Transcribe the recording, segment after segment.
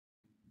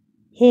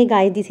Hey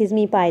guys, this is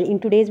me Pile. In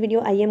today's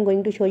video, I am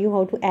going to show you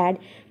how to add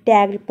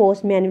tagged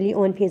post manually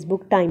on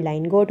Facebook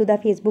timeline. Go to the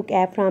Facebook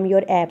app from your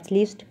apps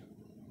list.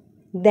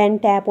 Then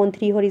tap on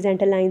three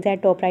horizontal lines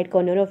at top right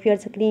corner of your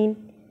screen.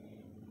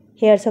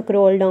 Here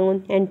scroll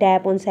down and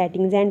tap on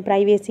settings and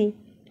privacy.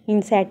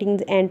 In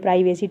settings and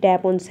privacy,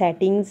 tap on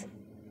settings.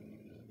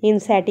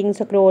 In settings,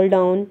 scroll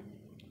down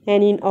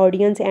and in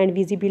audience and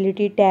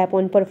visibility, tap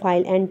on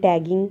profile and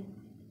tagging.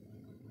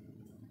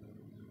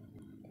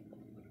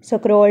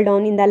 Scroll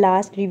down in the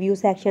last review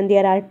section.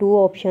 There are two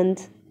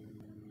options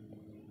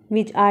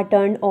which are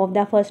turned off.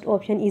 The first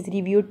option is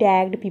review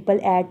tagged people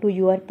add to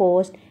your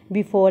post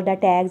before the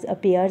tags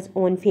appears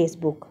on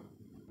Facebook.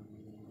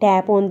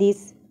 Tap on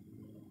this.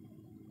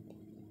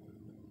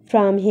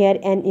 From here,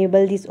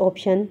 enable this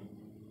option.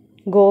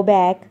 Go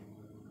back.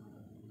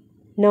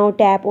 Now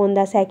tap on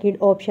the second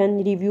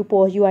option, review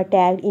post you are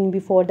tagged in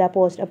before the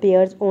post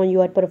appears on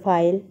your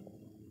profile.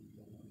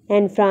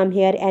 And from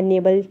here,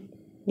 enable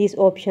this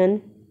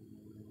option.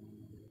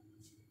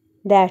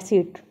 That's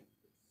it.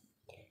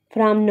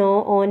 From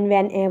now on,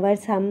 whenever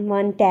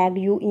someone tagged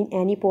you in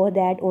any post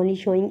that only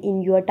showing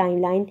in your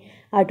timeline,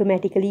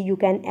 automatically you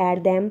can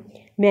add them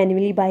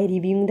manually by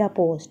reviewing the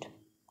post.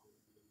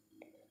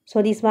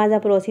 So this was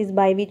a process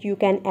by which you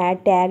can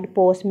add tagged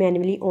posts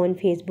manually on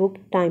Facebook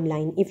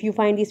timeline. If you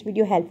find this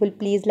video helpful,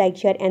 please like,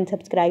 share and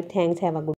subscribe. Thanks. Have a good day.